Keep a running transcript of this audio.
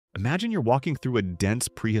Imagine you're walking through a dense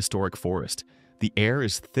prehistoric forest. The air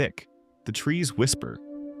is thick. The trees whisper.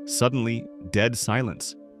 Suddenly, dead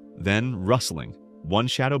silence. Then rustling. One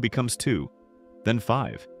shadow becomes two, then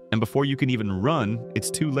five. And before you can even run,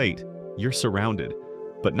 it's too late. You're surrounded.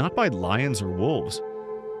 But not by lions or wolves.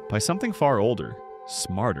 By something far older,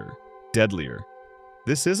 smarter, deadlier.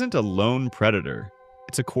 This isn't a lone predator.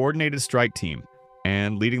 It's a coordinated strike team.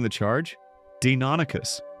 And leading the charge?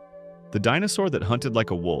 Deinonychus. The dinosaur that hunted like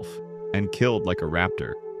a wolf and killed like a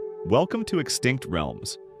raptor. Welcome to Extinct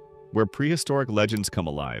Realms, where prehistoric legends come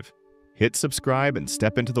alive. Hit subscribe and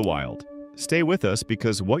step into the wild. Stay with us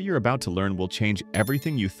because what you're about to learn will change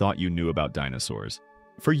everything you thought you knew about dinosaurs.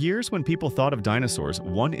 For years, when people thought of dinosaurs,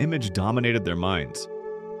 one image dominated their minds.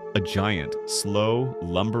 A giant, slow,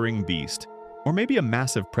 lumbering beast. Or maybe a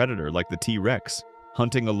massive predator like the T-Rex,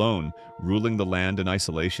 hunting alone, ruling the land in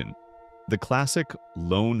isolation. The classic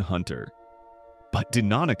lone hunter. But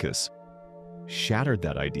Deinonychus shattered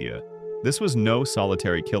that idea. This was no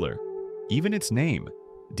solitary killer. Even its name,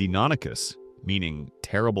 Deinonychus, meaning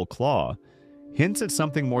terrible claw, hints at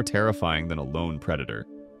something more terrifying than a lone predator.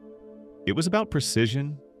 It was about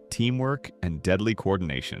precision, teamwork, and deadly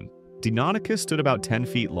coordination. Deinonychus stood about 10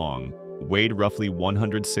 feet long, weighed roughly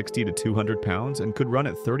 160 to 200 pounds, and could run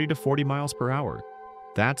at 30 to 40 miles per hour.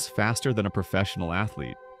 That's faster than a professional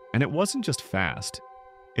athlete. And it wasn't just fast.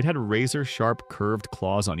 It had razor-sharp curved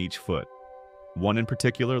claws on each foot. One in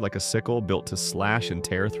particular like a sickle built to slash and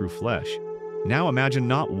tear through flesh. Now imagine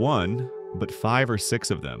not one, but 5 or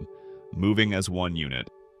 6 of them, moving as one unit.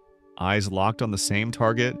 Eyes locked on the same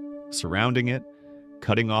target, surrounding it,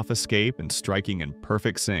 cutting off escape and striking in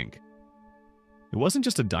perfect sync. It wasn't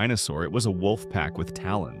just a dinosaur, it was a wolf pack with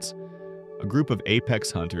talons. A group of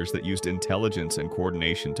apex hunters that used intelligence and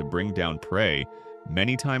coordination to bring down prey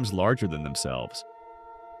many times larger than themselves.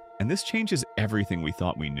 And this changes everything we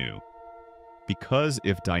thought we knew. Because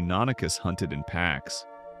if Deinonychus hunted in packs,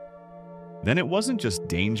 then it wasn't just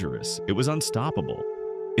dangerous, it was unstoppable.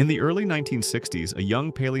 In the early 1960s, a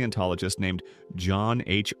young paleontologist named John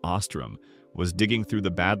H. Ostrom was digging through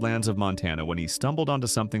the Badlands of Montana when he stumbled onto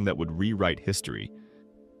something that would rewrite history.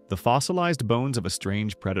 The fossilized bones of a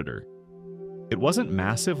strange predator. It wasn't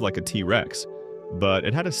massive like a T-Rex, but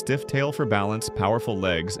it had a stiff tail for balance, powerful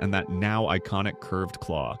legs, and that now iconic curved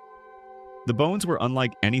claw. The bones were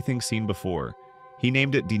unlike anything seen before. He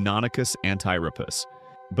named it Deinonychus antirapus.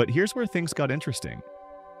 But here's where things got interesting.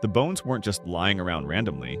 The bones weren't just lying around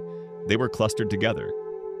randomly. They were clustered together.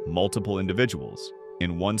 Multiple individuals,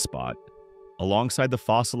 in one spot, alongside the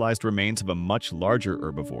fossilized remains of a much larger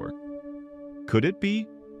herbivore. Could it be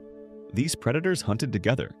these predators hunted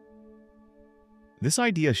together? This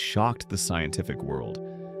idea shocked the scientific world,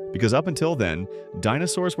 because up until then,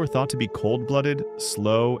 dinosaurs were thought to be cold-blooded,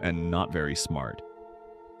 slow, and not very smart.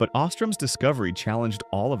 But Ostrom's discovery challenged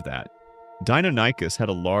all of that. Deinonychus had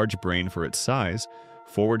a large brain for its size,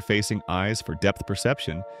 forward-facing eyes for depth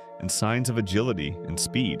perception, and signs of agility and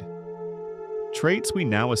speed. Traits we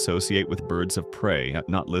now associate with birds of prey,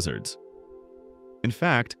 not lizards. In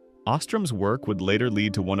fact, Ostrom's work would later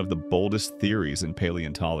lead to one of the boldest theories in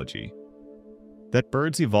paleontology. That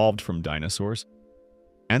birds evolved from dinosaurs,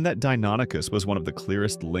 and that Deinonychus was one of the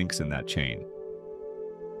clearest links in that chain.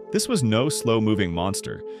 This was no slow-moving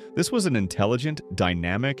monster. This was an intelligent,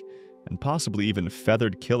 dynamic, and possibly even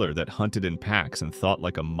feathered killer that hunted in packs and thought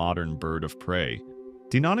like a modern bird of prey.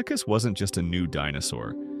 Deinonychus wasn't just a new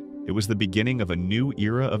dinosaur. It was the beginning of a new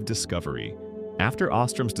era of discovery. After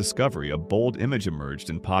Ostrom's discovery, a bold image emerged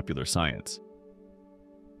in popular science.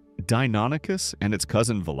 Deinonychus and its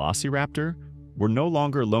cousin Velociraptor were no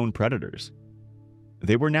longer lone predators.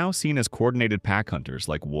 They were now seen as coordinated pack hunters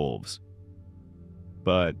like wolves.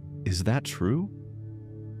 But is that true?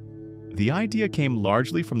 The idea came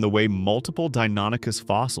largely from the way multiple Deinonychus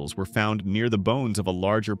fossils were found near the bones of a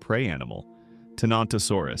larger prey animal,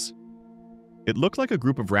 Tenontosaurus. It looked like a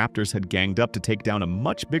group of raptors had ganged up to take down a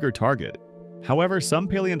much bigger target. However, some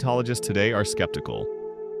paleontologists today are skeptical.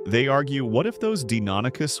 They argue, what if those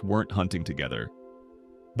Deinonychus weren't hunting together,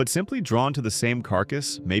 but simply drawn to the same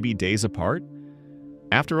carcass, maybe days apart?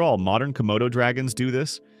 After all, modern Komodo dragons do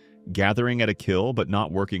this, gathering at a kill but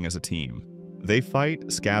not working as a team. They fight,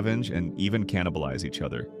 scavenge, and even cannibalize each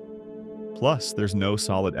other. Plus, there's no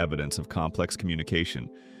solid evidence of complex communication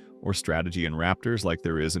or strategy in raptors like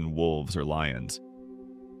there is in wolves or lions.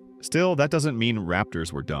 Still, that doesn't mean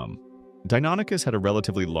raptors were dumb. Deinonychus had a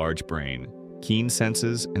relatively large brain, keen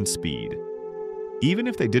senses, and speed. Even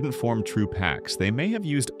if they didn't form true packs, they may have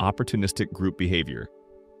used opportunistic group behavior,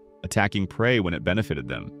 attacking prey when it benefited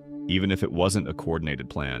them, even if it wasn't a coordinated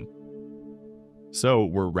plan. So,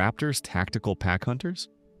 were raptors tactical pack hunters?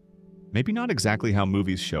 Maybe not exactly how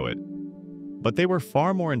movies show it, but they were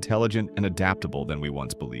far more intelligent and adaptable than we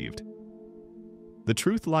once believed. The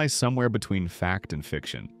truth lies somewhere between fact and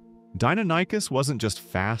fiction. Deinonychus wasn't just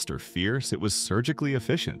fast or fierce, it was surgically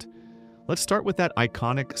efficient. Let's start with that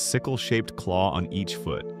iconic sickle-shaped claw on each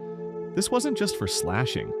foot. This wasn't just for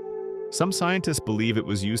slashing. Some scientists believe it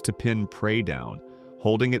was used to pin prey down,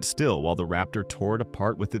 holding it still while the raptor tore it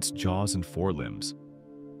apart with its jaws and forelimbs.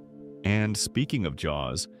 And speaking of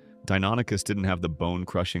jaws, Deinonychus didn't have the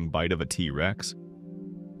bone-crushing bite of a T-Rex.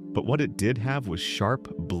 But what it did have was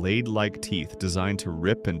sharp, blade-like teeth designed to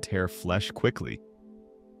rip and tear flesh quickly.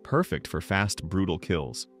 Perfect for fast, brutal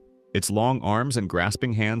kills. Its long arms and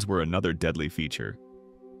grasping hands were another deadly feature.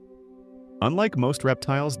 Unlike most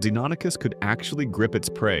reptiles, Deinonychus could actually grip its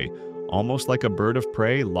prey, almost like a bird of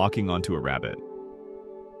prey locking onto a rabbit.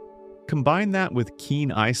 Combine that with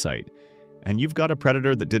keen eyesight, and you've got a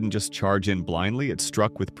predator that didn't just charge in blindly, it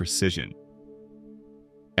struck with precision.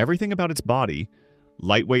 Everything about its body,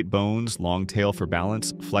 lightweight bones, long tail for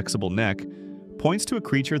balance, flexible neck, points to a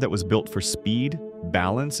creature that was built for speed,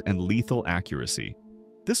 balance, and lethal accuracy.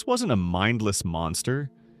 This wasn't a mindless monster.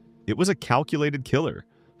 It was a calculated killer,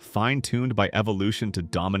 fine-tuned by evolution to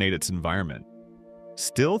dominate its environment.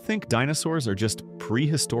 Still think dinosaurs are just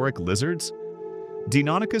prehistoric lizards?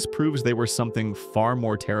 Deinonychus proves they were something far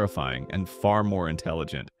more terrifying and far more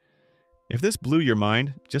intelligent. If this blew your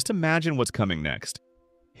mind, just imagine what's coming next.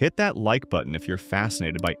 Hit that like button if you're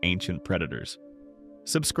fascinated by ancient predators.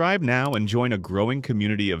 Subscribe now and join a growing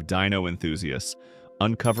community of dino enthusiasts,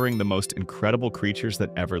 uncovering the most incredible creatures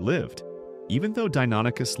that ever lived. Even though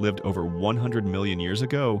Deinonychus lived over 100 million years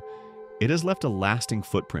ago, it has left a lasting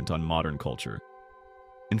footprint on modern culture.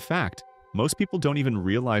 In fact, most people don't even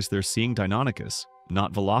realize they're seeing Deinonychus,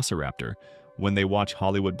 not Velociraptor, when they watch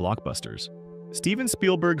Hollywood blockbusters. Steven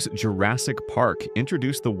Spielberg's Jurassic Park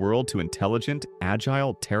introduced the world to intelligent,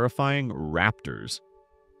 agile, terrifying raptors.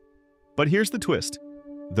 But here's the twist.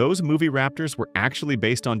 Those movie raptors were actually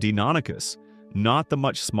based on Deinonychus, not the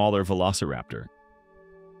much smaller Velociraptor.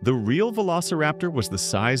 The real Velociraptor was the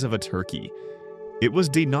size of a turkey. It was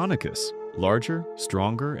Deinonychus, larger,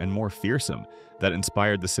 stronger, and more fearsome, that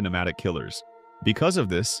inspired the cinematic killers. Because of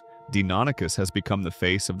this, Deinonychus has become the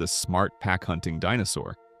face of the smart pack-hunting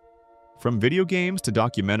dinosaur. From video games to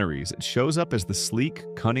documentaries, it shows up as the sleek,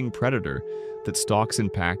 cunning predator that stalks in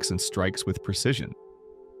packs and strikes with precision.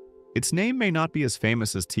 Its name may not be as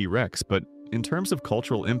famous as T-Rex, but in terms of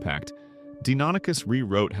cultural impact, Deinonychus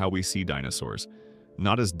rewrote how we see dinosaurs,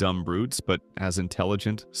 not as dumb brutes, but as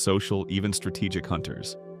intelligent, social, even strategic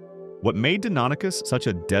hunters. What made Deinonychus such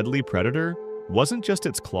a deadly predator wasn't just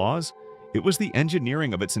its claws, it was the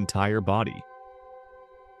engineering of its entire body.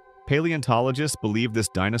 Paleontologists believe this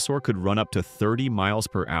dinosaur could run up to 30 miles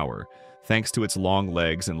per hour, thanks to its long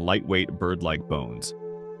legs and lightweight bird-like bones.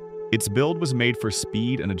 Its build was made for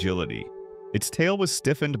speed and agility. Its tail was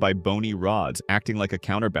stiffened by bony rods, acting like a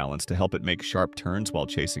counterbalance to help it make sharp turns while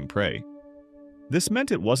chasing prey. This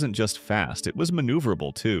meant it wasn't just fast, it was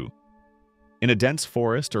maneuverable too. In a dense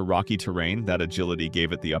forest or rocky terrain, that agility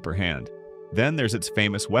gave it the upper hand. Then there's its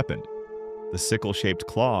famous weapon, the sickle-shaped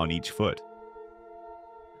claw on each foot.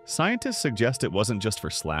 Scientists suggest it wasn't just for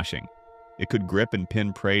slashing. It could grip and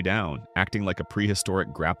pin prey down, acting like a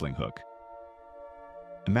prehistoric grappling hook.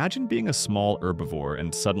 Imagine being a small herbivore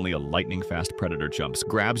and suddenly a lightning-fast predator jumps,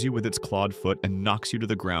 grabs you with its clawed foot, and knocks you to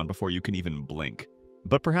the ground before you can even blink.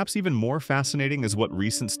 But perhaps even more fascinating is what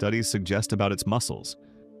recent studies suggest about its muscles.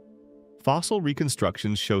 Fossil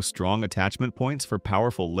reconstructions show strong attachment points for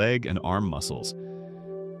powerful leg and arm muscles.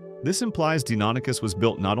 This implies Deinonychus was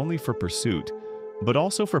built not only for pursuit, but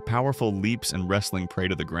also for powerful leaps and wrestling prey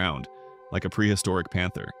to the ground, like a prehistoric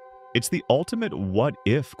panther. It's the ultimate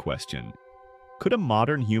what-if question. Could a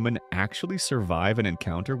modern human actually survive an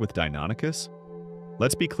encounter with Deinonychus?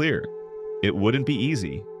 Let's be clear, it wouldn't be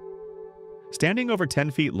easy. Standing over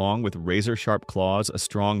 10 feet long with razor-sharp claws, a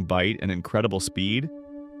strong bite, and incredible speed,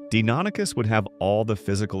 Deinonychus would have all the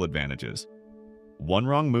physical advantages. One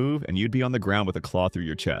wrong move and you'd be on the ground with a claw through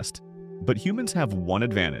your chest. But humans have one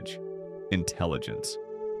advantage: intelligence.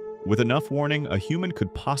 With enough warning, a human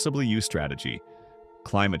could possibly use strategy,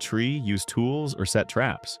 climb a tree, use tools, or set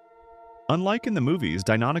traps. Unlike in the movies,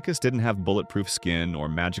 Deinonychus didn't have bulletproof skin or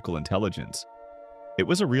magical intelligence. It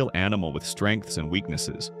was a real animal with strengths and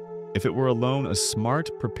weaknesses. If it were alone, a smart,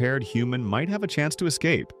 prepared human might have a chance to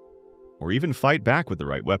escape, or even fight back with the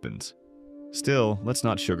right weapons. Still, let's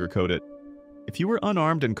not sugarcoat it. If you were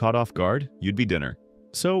unarmed and caught off guard, you'd be dinner.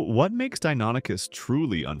 So what makes Deinonychus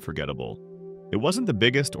truly unforgettable? It wasn't the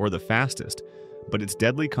biggest or the fastest, but its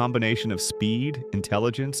deadly combination of speed,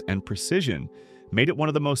 intelligence, and precision made it one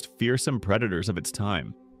of the most fearsome predators of its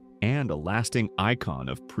time, and a lasting icon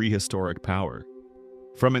of prehistoric power.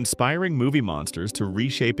 From inspiring movie monsters to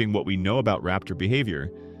reshaping what we know about raptor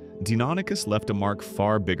behavior, Deinonychus left a mark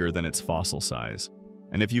far bigger than its fossil size.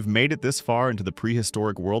 And if you've made it this far into the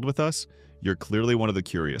prehistoric world with us, you're clearly one of the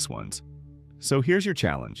curious ones. So here's your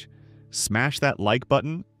challenge. Smash that like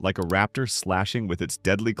button like a raptor slashing with its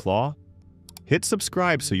deadly claw. Hit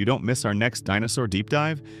subscribe so you don't miss our next dinosaur deep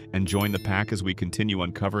dive, and join the pack as we continue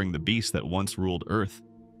uncovering the beasts that once ruled Earth.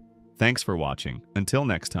 Thanks for watching. Until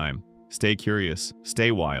next time, stay curious,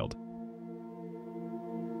 stay wild.